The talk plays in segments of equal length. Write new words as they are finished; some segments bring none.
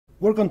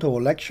Welcome to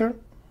our lecture,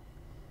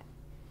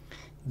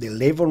 the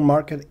Labor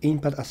Market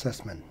Impact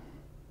Assessment,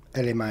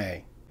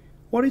 LMIA.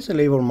 What is a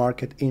Labor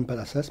Market Impact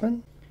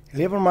Assessment? A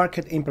Labor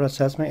Market Impact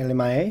Assessment,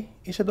 LMIA,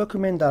 is a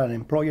document that an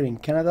employer in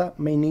Canada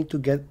may need to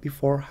get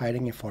before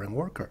hiring a foreign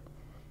worker.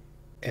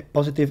 A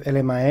positive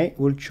LMIA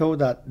will show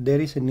that there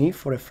is a need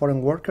for a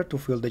foreign worker to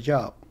fill the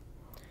job.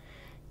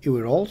 It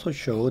will also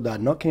show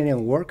that no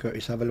Canadian worker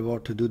is available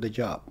to do the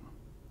job.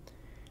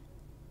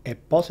 A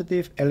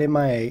positive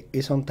LMIA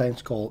is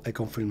sometimes called a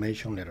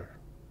confirmation letter.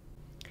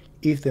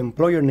 If the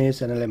employer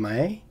needs an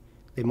LMIA,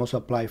 they must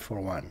apply for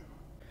one.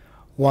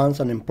 Once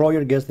an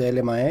employer gets the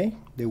LMIA,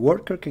 the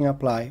worker can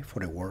apply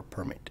for a work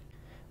permit.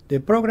 The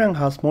program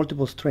has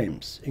multiple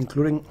streams,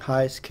 including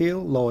high skill,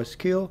 low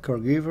skill,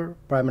 caregiver,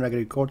 primary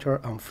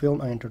agriculture, and film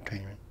and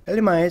entertainment.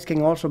 LMIAs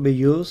can also be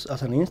used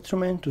as an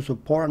instrument to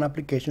support an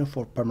application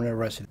for permanent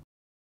residence.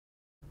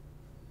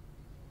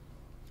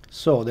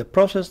 So the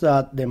process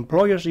that the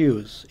employers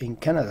use in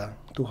Canada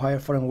to hire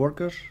foreign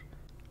workers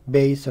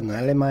based on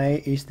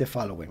LMIA is the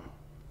following.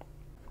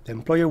 The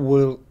employer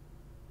will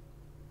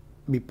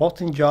be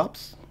posting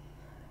jobs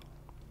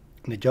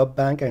in the job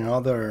bank and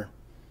other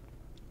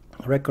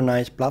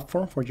recognized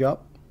platform for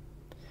job,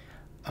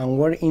 and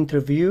will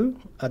interview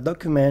and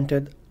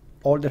documented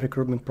all the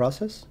recruitment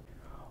process.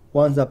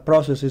 Once that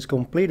process is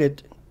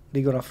completed,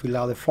 they're going to fill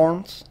out the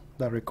forms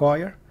that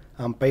require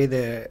and pay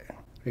the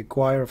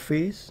required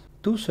fees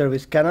to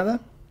Service Canada,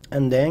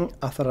 and then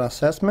after an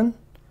assessment,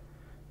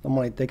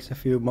 normally it takes a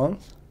few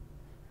months,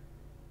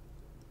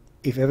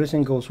 if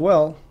everything goes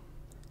well,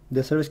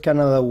 the Service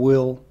Canada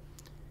will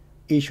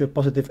issue a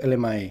positive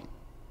LMIA.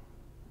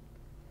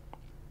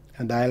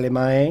 And the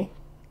LMIA,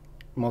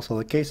 most of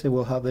the cases,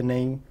 will have the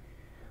name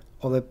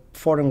of the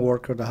foreign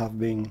worker that have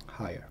been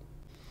hired.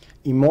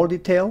 In more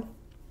detail,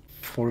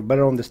 for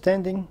better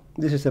understanding,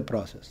 this is the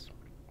process.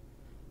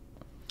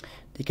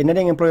 The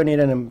Canadian employer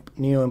needs a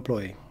new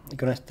employee. They're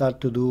going to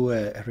start to do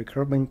a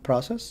recruitment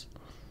process,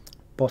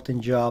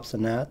 posting jobs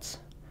and ads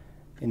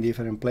in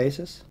different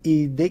places.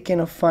 If they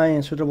cannot find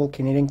a suitable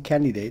Canadian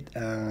candidate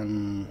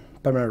and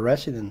permanent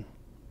resident,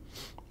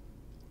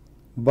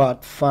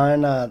 but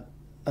find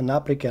an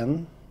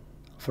applicant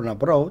from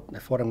abroad, a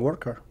foreign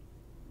worker,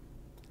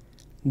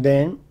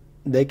 then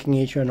they can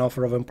issue an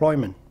offer of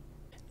employment.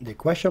 The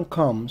question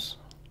comes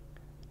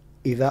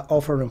if that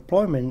offer of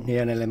employment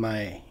needs an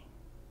LMIA.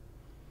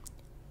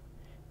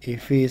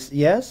 If it's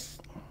yes,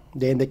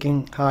 then they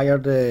can hire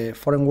the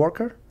foreign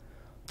worker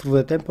through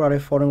the temporary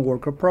foreign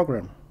worker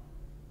program.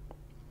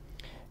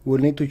 We'll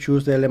need to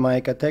choose the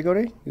LMIA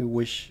category in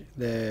which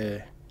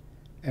the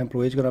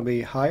employee is going to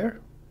be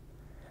hired,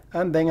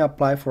 and then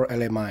apply for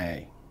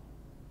LMIA.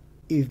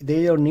 If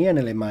they don't need an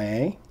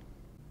LMIA,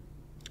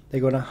 they're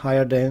going to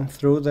hire them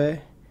through the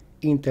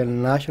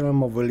International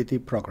Mobility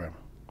Program.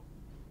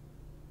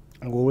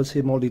 And we will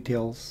see more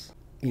details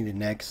in the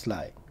next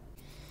slide.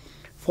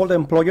 For the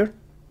employer,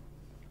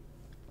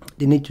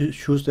 they need to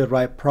choose the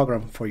right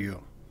program for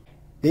you.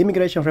 The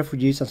Immigration,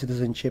 Refugees and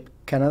Citizenship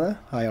Canada,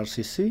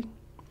 IRCC,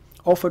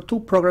 offer two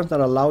programs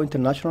that allow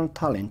international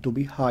talent to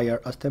be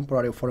hired as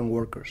temporary foreign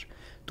workers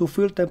to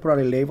fill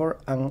temporary labor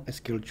and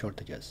skill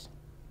shortages.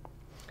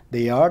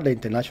 They are the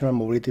International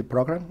Mobility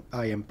Program,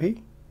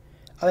 IMP,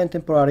 and the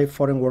Temporary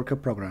Foreign Worker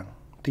Program,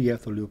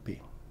 TFWP.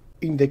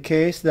 In the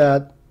case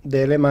that the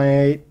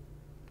LMIA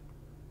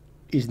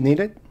is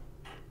needed,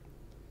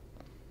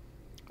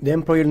 the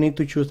employer needs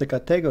to choose the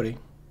category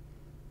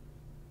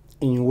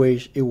in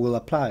which it will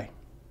apply.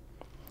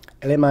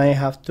 LMIA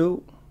have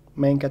two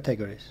main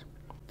categories: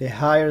 the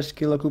higher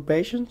skill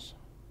occupations,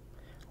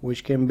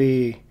 which can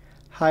be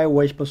high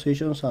wage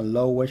positions and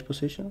low wage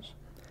positions,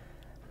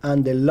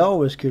 and the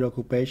low skill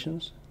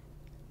occupations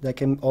that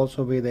can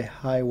also be the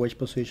high wage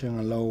position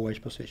and low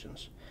wage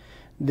positions.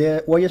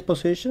 The wages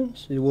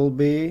positions, it will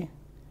be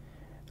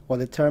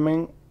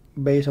determined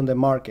based on the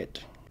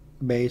market,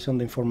 based on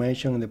the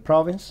information in the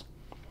province,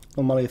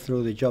 normally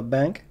through the job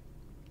bank,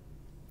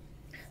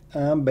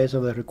 and based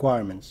on the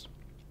requirements.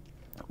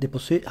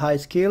 The high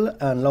skill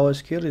and low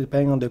skill is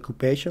depending on the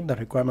occupation, the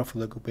requirement for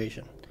the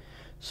occupation.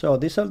 So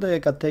these are the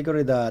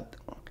category that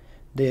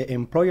the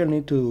employer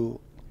need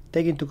to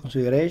take into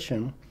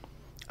consideration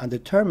and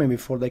determine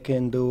before they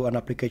can do an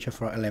application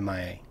for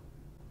LMIA.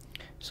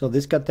 So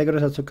these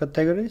categories are two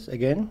categories.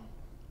 Again,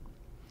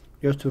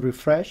 just to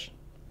refresh,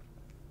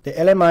 the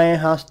LMIA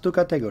has two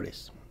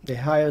categories: the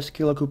higher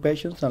skill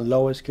occupations and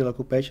lower skill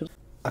occupations,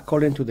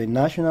 according to the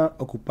National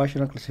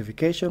Occupational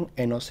Classification,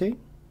 NOC.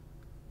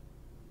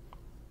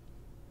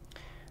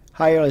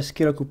 Higher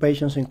skill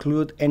occupations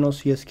include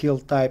NOC skill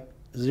type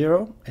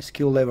 0,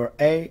 skill level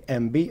A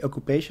and B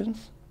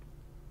occupations.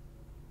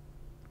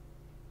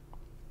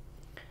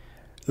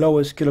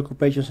 Lower skill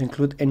occupations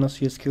include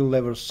NOC skill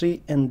level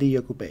C and D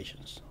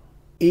occupations.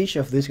 Each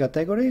of these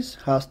categories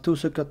has two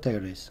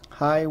subcategories: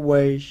 high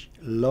wage,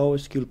 low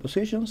skill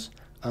positions,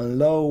 and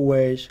low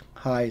wage,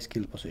 high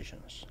skill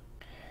positions.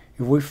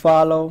 If we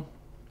follow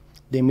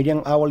the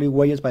median hourly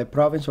wages by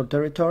province or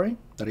territory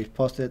that is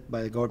posted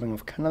by the Government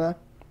of Canada,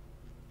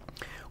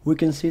 we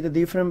can see the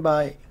difference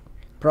by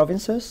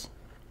provinces,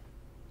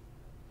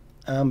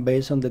 and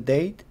based on the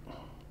date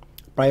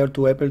prior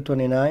to April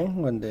 29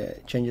 when the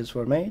changes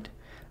were made,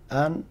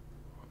 and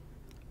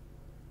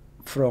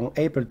from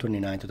April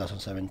 29,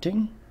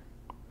 2017.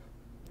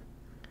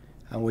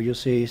 And what you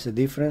see is the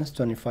difference,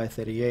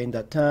 2538 in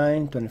that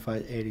time,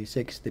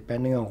 2586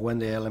 depending on when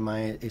the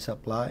LMIA is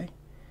applied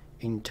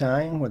in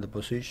time, when the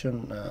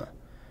position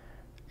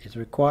is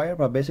required.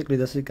 But basically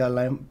that's the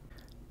guideline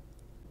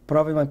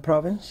province by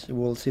province. You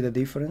will see the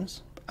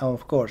difference, and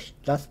of course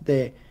that's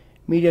the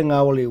median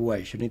hourly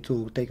wage. You need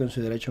to take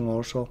consideration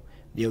also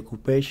the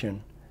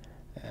occupation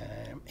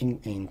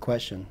in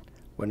question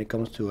when it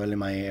comes to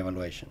LMIA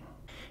evaluation.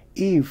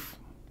 If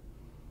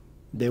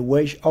the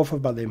wage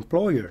offered by the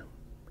employer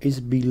is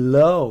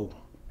below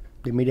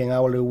the median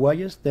hourly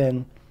wages,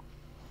 then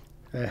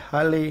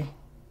highly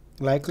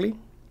likely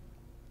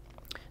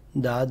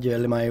that the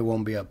LMIA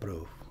won't be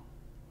approved.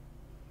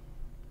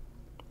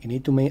 You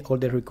need to meet all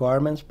the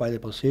requirements by the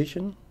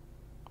position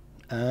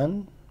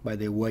and by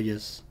the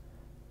wages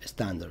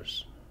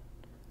standards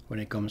when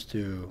it comes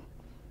to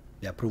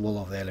the approval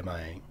of the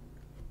LMIA.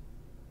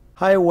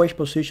 Higher wage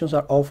positions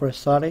are offered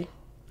starting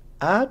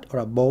at or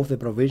above the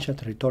provincial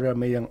territorial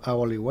median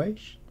hourly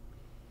wage.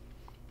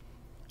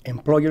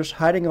 Employers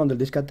hiring under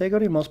this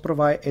category must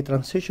provide a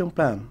transition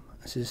plan.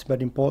 This is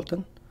very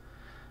important.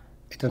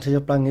 A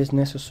transition plan is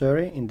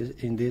necessary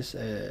in these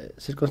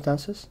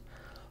circumstances.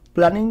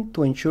 Planning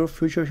to ensure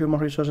future human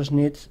resources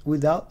needs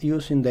without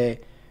using the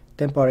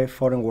temporary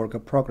foreign worker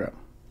program.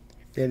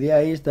 The idea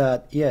is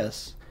that,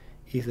 yes,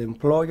 if the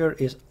employer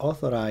is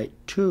authorized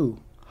to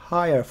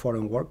hire a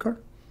foreign worker,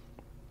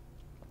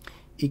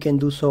 it can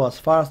do so as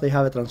far as they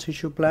have a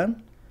transition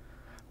plan,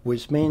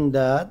 which means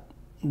that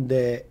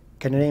the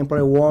Canadian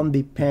employer won't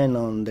depend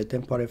on the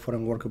temporary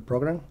foreign worker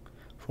program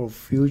for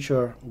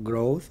future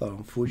growth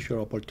or future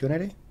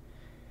opportunity.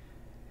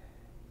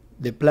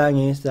 The plan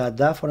is that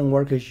that foreign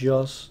workers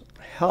just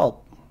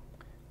help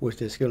with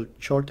the skill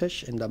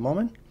shortage in that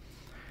moment,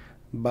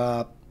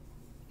 but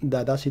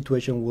that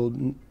situation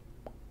will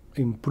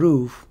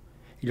improve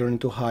in order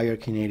to hire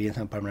Canadians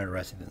and permanent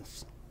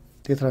residents.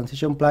 The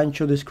transition plan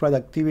should describe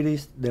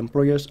activities the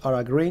employers are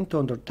agreeing to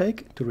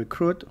undertake to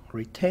recruit,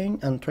 retain,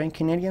 and train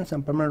Canadians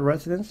and permanent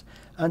residents,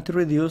 and to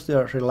reduce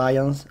their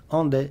reliance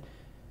on the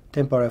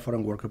temporary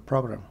foreign worker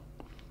program.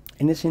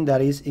 Anything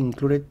that is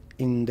included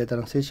in the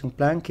transition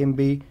plan can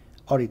be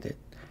audited,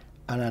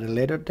 and at a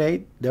later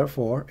date,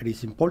 therefore, it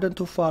is important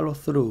to follow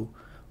through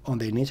on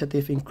the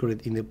initiative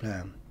included in the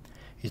plan.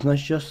 It's not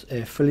just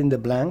filling the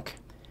blank.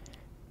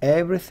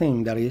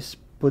 Everything that is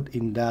put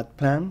in that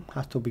plan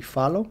has to be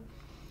followed,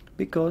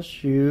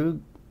 because you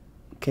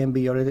can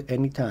be audited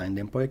anytime.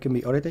 The employer can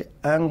be audited,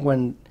 and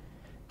when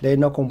they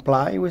not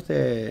comply with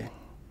the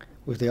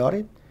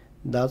audit,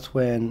 that's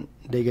when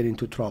they get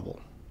into trouble.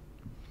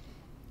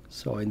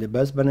 So in the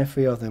best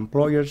benefit of the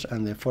employers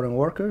and the foreign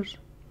workers,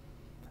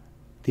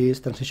 this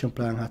transition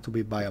plan has to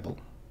be viable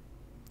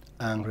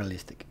and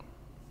realistic.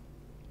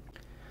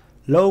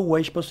 Low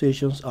wage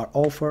positions are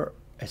offered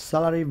a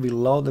salary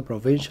below the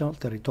provincial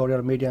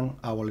territorial median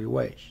hourly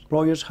wage.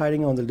 Employers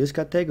hiring under this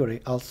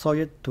category are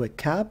subject to a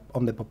cap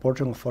on the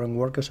proportion of foreign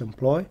workers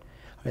employed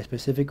at a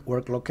specific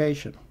work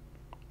location.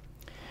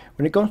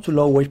 When it comes to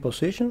low wage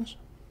positions,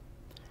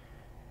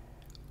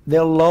 they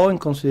are low in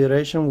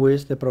consideration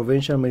with the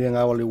provincial median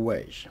hourly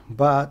wage,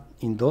 but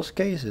in those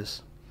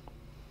cases,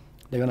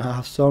 they're going to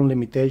have some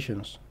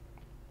limitations,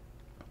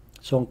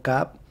 some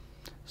cap,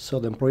 so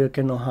the employer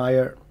cannot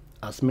hire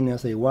as many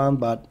as they want,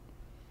 but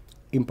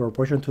in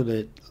proportion to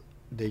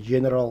the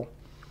general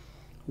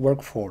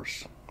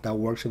workforce that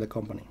works in the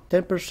company.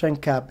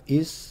 10% cap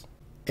is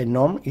a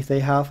norm if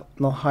they have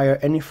not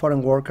hired any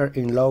foreign worker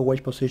in low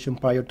wage position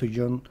prior to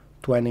June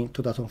 20,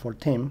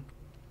 2014.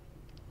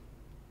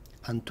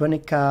 And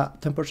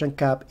 10%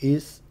 cap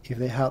is if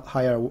they have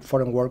hired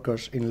foreign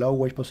workers in low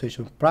wage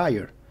positions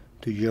prior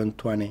to June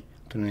 20,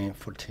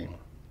 2014.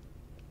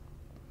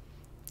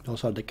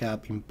 Those are the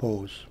cap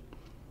imposed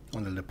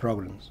under the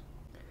programs.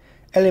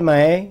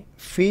 LMIA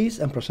fees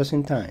and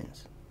processing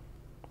times.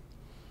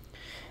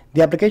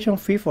 The application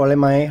fee for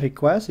LMIA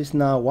request is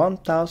now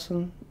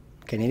 1,000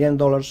 Canadian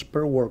dollars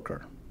per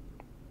worker.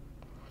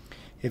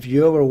 If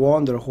you ever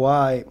wonder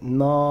why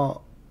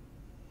not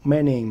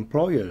many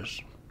employers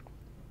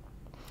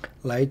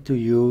like to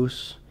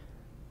use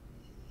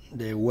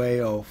the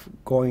way of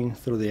going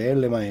through the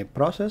LMIA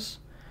process,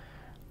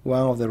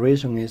 one of the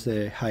reasons is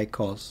the high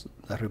cost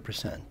that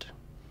represent.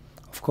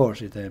 Of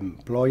course, if the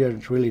employer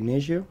really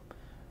needs you,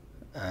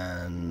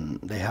 and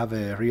they have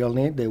a real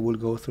need, they will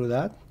go through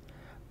that.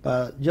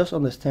 But just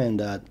understand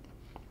that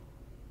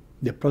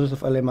the process of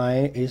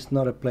LMIA is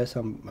not a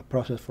pleasant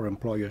process for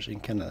employers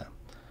in Canada.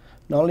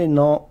 Not only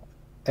not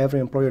every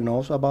employer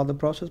knows about the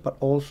process, but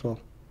also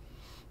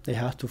they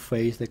have to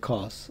face the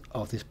cost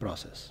of this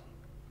process.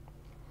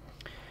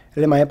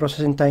 LMIA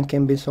processing time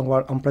can be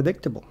somewhat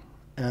unpredictable,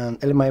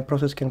 and LMIA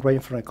process can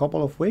range from a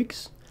couple of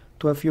weeks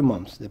to a few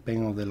months,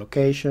 depending on the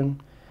location,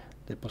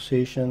 the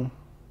position,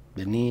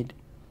 the need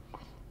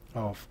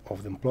of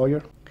the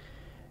employer.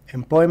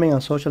 Employment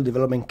and Social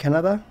Development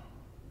Canada,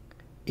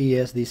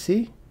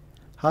 ESDC,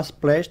 has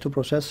pledged to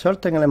process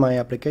certain LMIA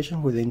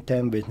applications within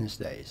 10 business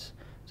days.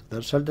 So there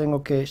are certain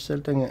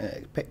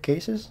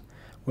cases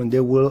when they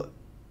will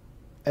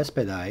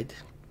expedite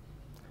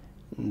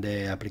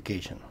the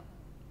application.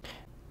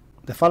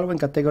 The following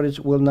categories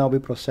will now be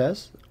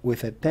processed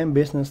with a 10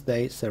 business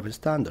day service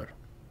standard.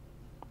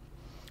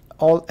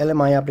 All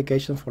LMIA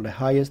applications for the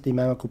highest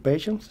demand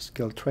occupations,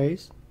 skilled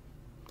trades,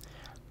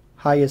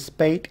 highest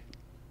paid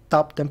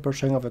top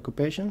 10% of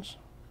occupations,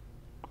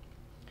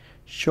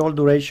 short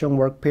duration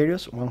work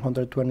periods,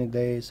 120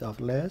 days or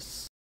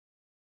less.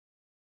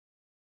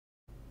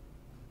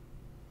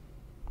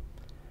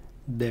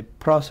 The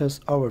process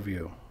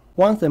overview.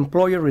 Once the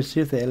employer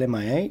receives the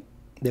LMIA,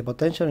 the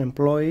potential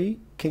employee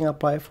can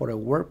apply for a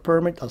work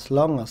permit as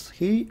long as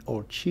he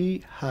or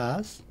she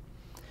has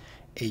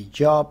a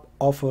job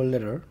offer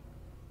letter,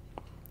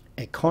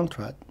 a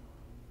contract,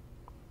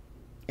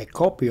 a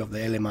copy of the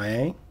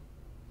LMIA,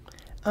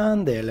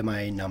 and the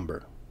LMIA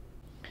number.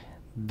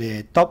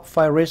 The top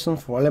 5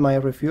 reasons for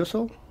LMIA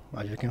refusal,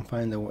 as you can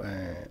find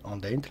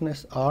on the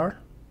internet, are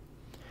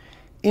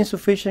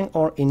insufficient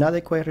or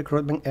inadequate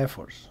recruitment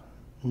efforts,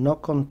 no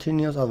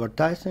continuous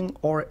advertising,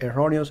 or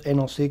erroneous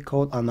NOC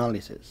code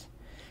analysis.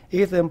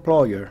 If the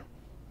employer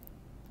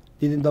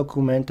didn't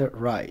document it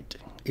right,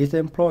 if the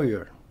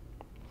employer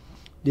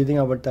didn't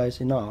advertise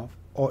enough,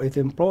 or if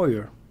the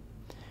employer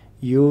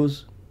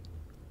used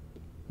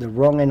the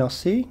wrong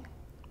NOC,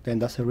 then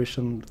that's a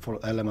reason for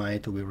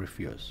LMIA to be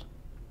refused.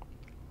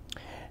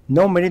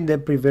 Not meeting the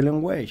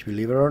prevailing wage,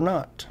 believe it or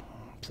not.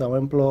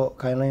 Some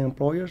kind of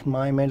employers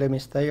might make a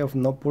mistake of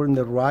not putting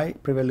the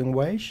right prevailing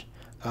wage.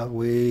 As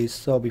we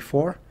saw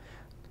before,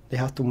 they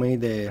have to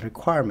meet the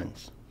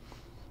requirements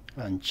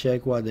and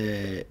check what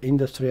the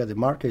industry at the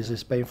market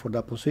is paying for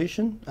that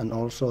position, and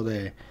also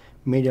the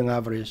median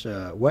average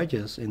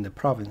wages in the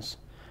province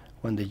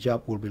when the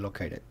job will be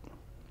located.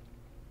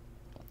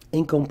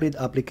 Incomplete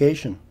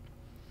application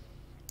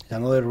is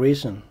another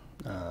reason.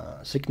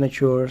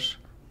 Signatures,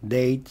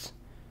 dates,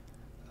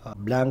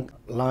 blank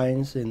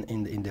lines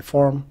in the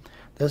form.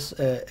 There's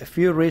a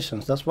few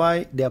reasons. That's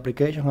why the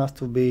application has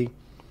to be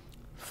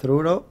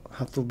thorough,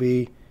 has to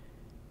be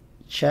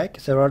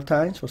checked several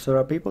times for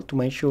several people to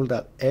make sure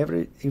that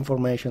every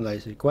information that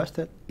is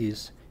requested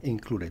is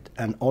included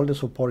and all the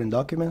supporting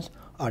documents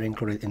are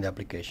included in the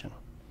application.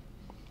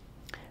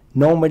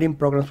 No meeting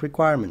programs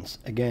requirements.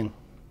 Again,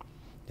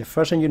 the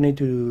first thing you need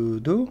to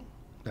do,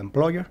 the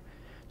employer,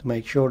 to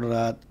make sure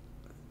that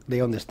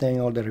they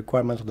understand all the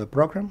requirements of the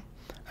program,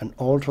 and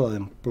also the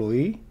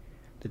employee,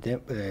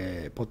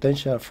 the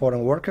potential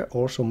foreign worker,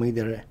 also meet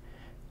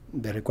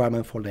the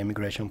requirement for the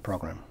immigration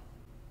program.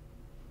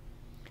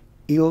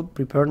 Ill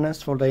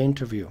preparedness for the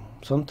interview.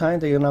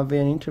 Sometimes there cannot be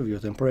an interview.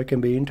 The employer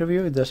can be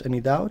interviewed if there's any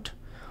doubt,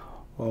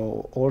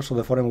 or also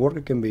the foreign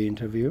worker can be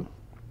interviewed.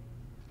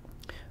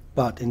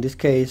 But in this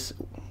case,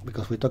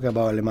 because we're talking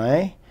about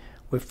LMIA,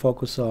 we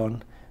focus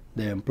on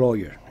the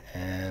employer.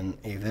 And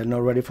if they're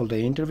not ready for the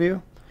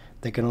interview,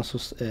 they can also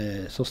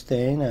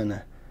sustain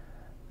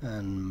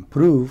and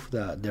prove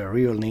that their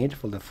real need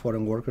for the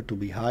foreign worker to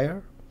be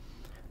hired,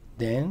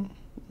 then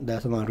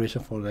that's another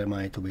reason for the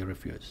LMIA to be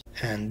refused.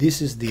 And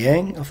this is the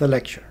end of the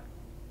lecture.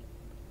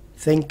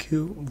 Thank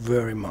you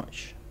very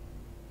much.